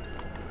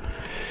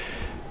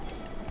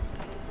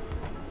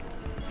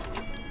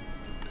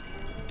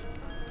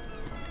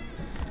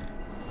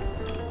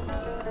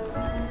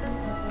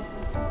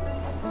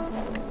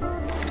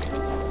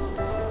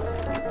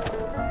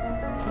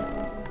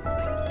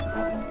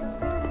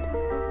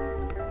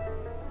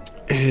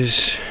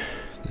 Is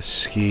the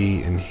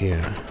ski in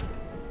here?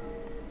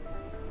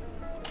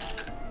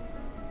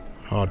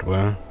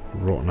 Hardware,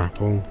 rotten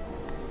apple,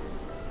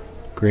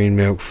 green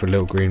milk for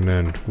little green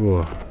men.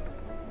 Whoa.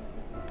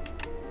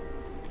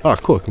 Ah,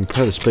 cool, I can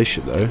repair the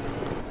spaceship though.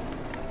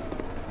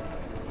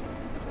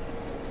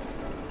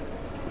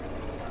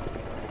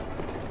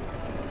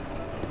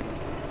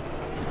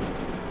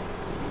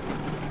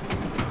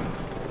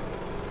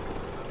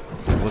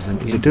 It was an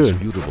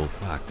indisputable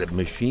fact that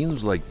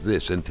machines like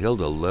this entailed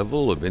a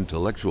level of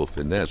intellectual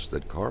finesse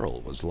that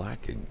Carl was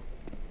lacking.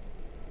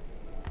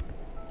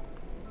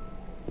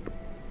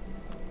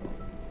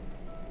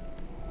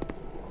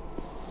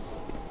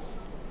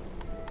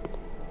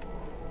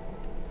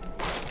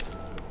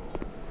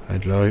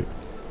 Headlight.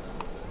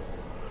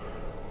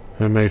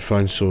 Handmade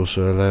fine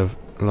saucer.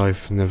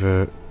 Life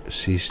never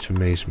ceased to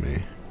amaze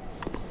me.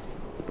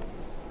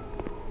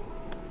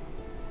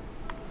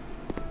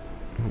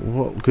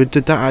 What good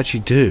did that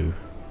actually do?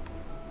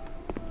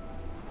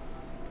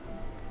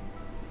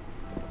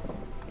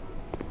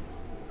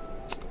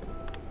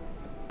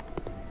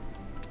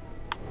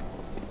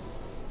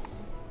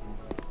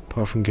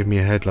 Apart from give me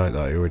a headlight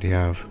that I already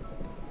have.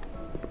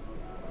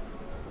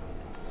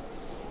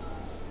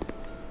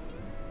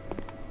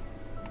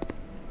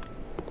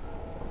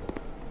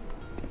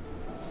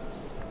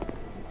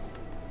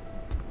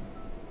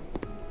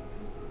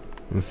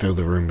 And fill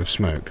the room with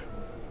smoke.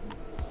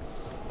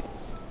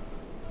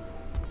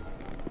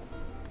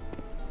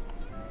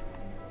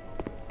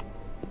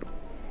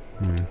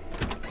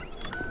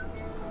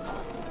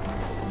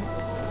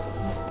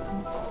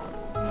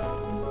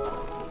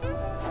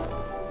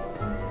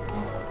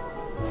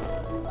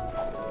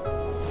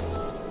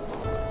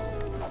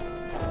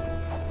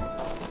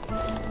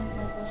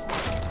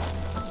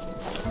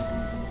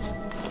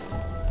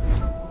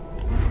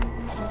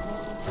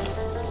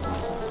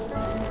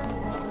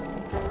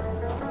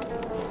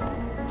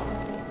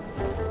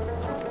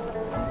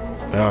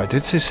 I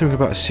did say something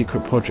about a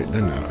secret project,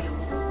 didn't I?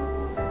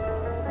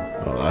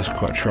 Oh, that's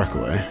quite a track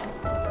away.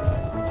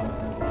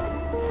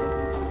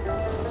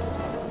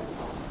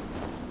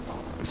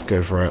 Let's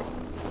go for it.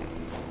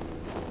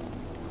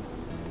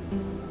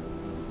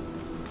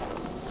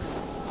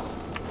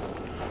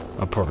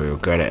 I probably will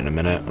get it in a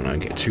minute when I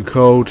get too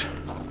cold.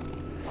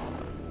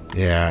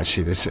 Yeah,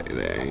 actually,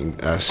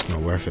 that's not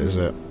worth it, is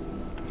it?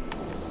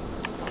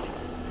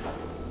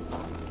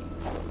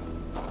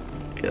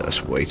 Yeah,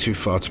 that's way too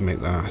far to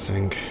make that, I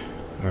think.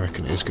 I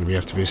reckon it's going to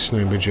have to be a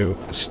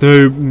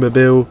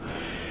snowmobile.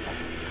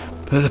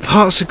 But the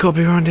parts have got to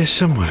be around here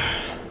somewhere.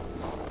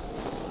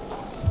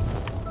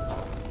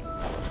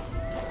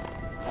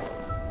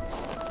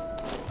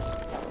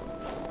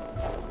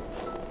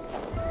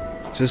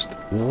 Just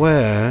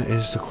where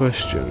is the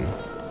question?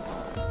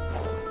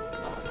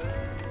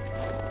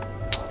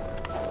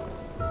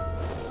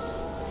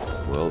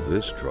 Well,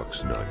 this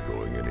truck's not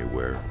going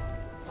anywhere.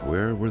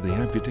 Where were the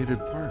amputated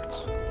parts?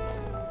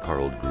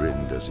 Carl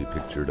grinned as he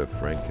pictured a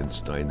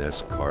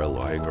Frankenstein-esque car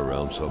lying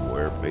around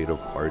somewhere made of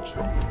parts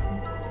from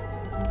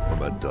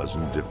a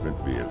dozen different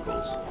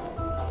vehicles.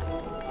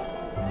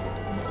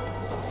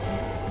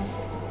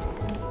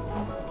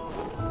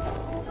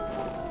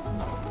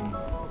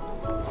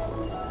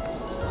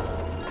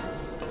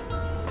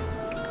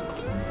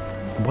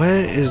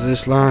 Where is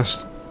this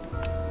last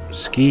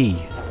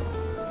ski?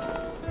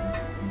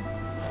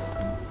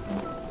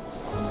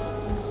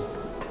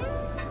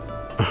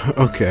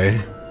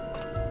 Okay.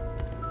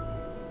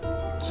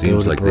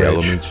 Seems like the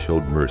elements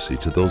showed mercy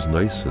to those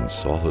nice and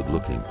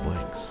solid-looking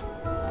planks.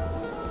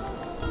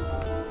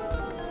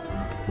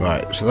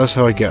 Right, so that's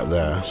how I get up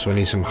there. So I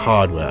need some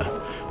hardware.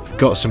 I've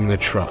got some in the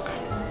truck.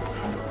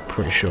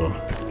 Pretty sure.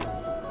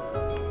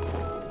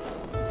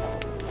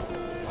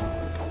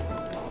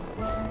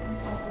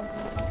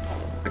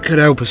 It could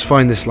help us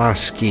find this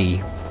last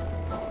ski.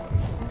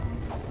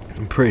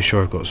 I'm pretty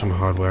sure I've got some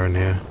hardware in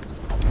here.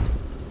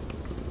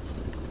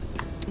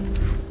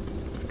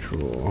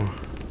 Drawer.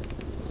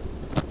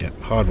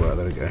 Yep, hardware,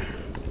 there we go.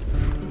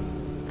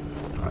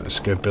 Alright, let's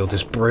go build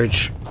this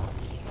bridge.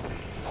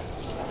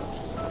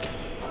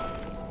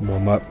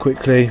 Warm up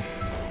quickly.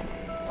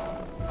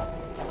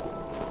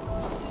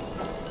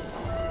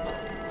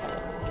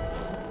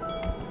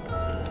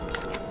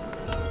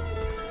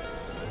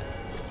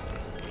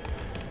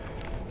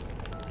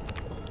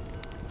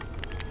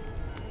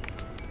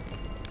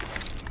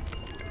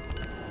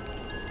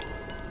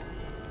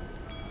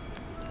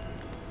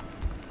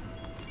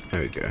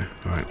 There we go.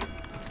 Alright.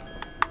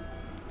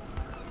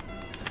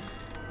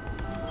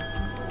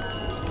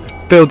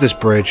 Build this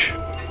bridge.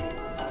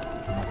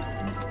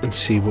 And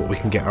see what we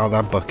can get out of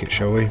that bucket,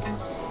 shall we?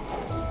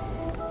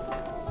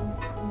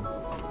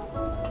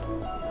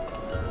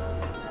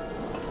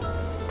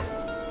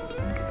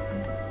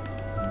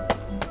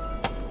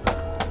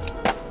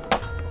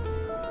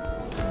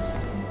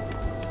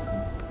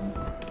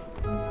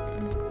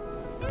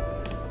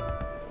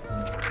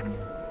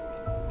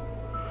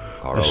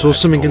 I saw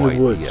something in the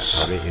woods.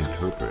 How to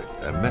interpret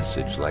a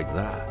message like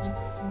that.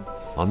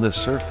 On the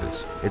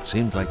surface, it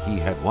seemed like he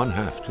had one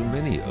half too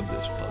many of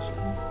this puzzle.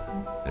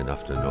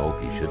 Enough to know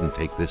he shouldn't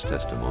take this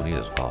testimony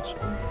as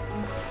gospel.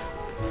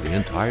 The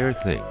entire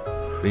thing,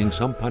 being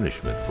some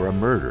punishment for a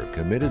murder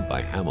committed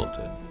by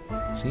Hamilton,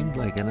 seemed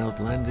like an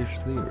outlandish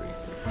theory.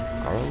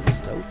 Carl was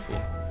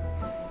doubtful.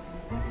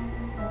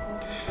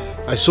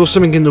 I saw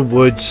something in the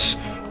woods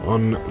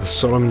on the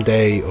solemn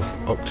day of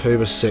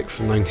October 6th,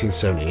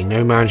 1970.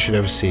 No man should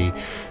ever see.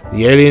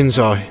 The aliens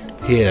are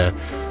here.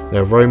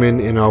 They're roaming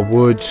in our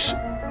woods.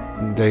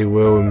 They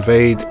will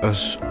invade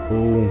us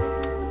all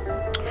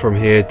from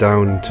here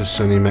down to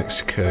sunny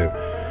Mexico.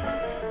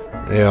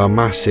 They are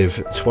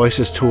massive, twice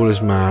as tall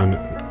as man.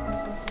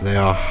 They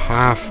are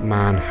half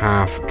man,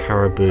 half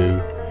caribou,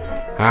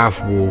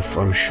 half wolf.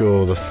 I'm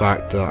sure the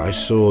fact that I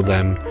saw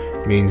them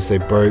means they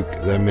broke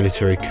their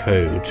military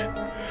code.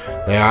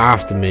 They are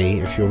after me.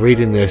 If you're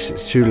reading this,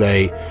 it's too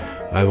late.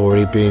 I've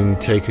already been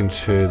taken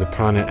to the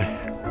planet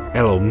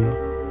Elhum,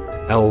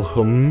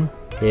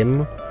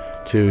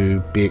 to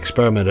be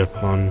experimented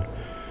upon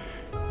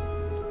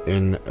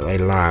in a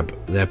lab.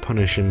 They're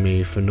punishing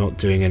me for not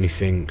doing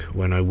anything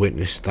when I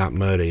witnessed that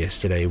murder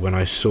yesterday, when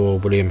I saw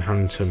William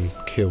Hamilton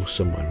kill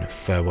someone.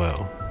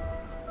 Farewell.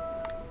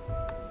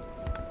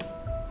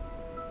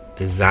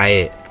 Is that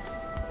it?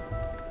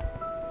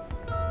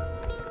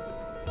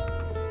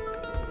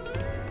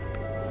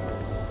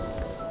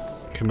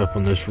 Come up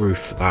on this roof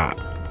for that.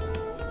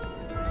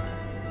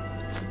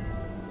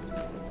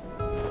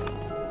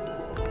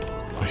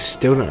 I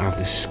still don't have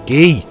the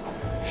ski.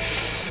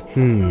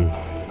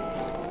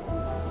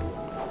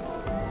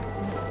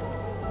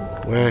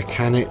 Where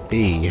can it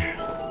be? I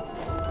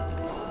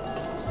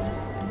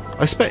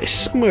expect it's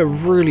somewhere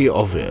really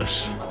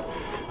obvious,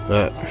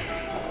 but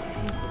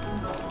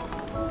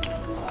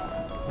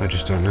I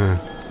just don't know.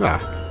 I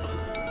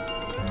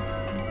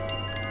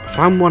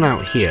found one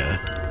out here,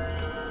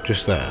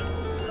 just there.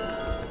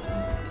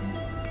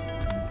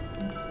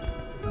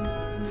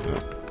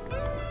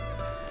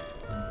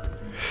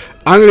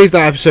 I'm going to leave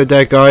that episode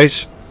there,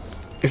 guys.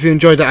 If you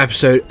enjoyed that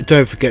episode,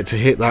 don't forget to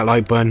hit that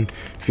like button.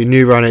 If you're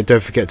new around it,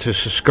 don't forget to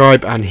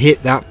subscribe and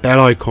hit that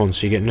bell icon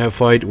so you get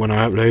notified when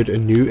I upload a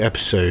new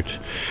episode.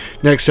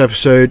 Next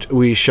episode,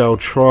 we shall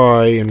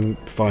try and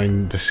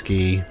find the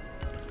ski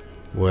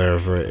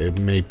wherever it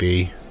may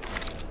be.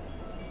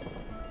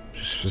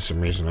 Just for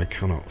some reason, I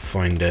cannot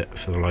find it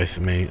for the life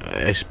of me.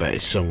 I expect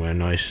it's somewhere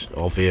nice,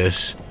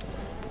 obvious.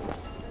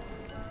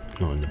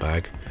 Not in the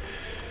bag.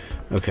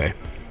 Okay.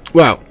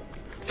 Well,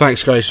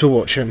 thanks guys for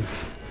watching.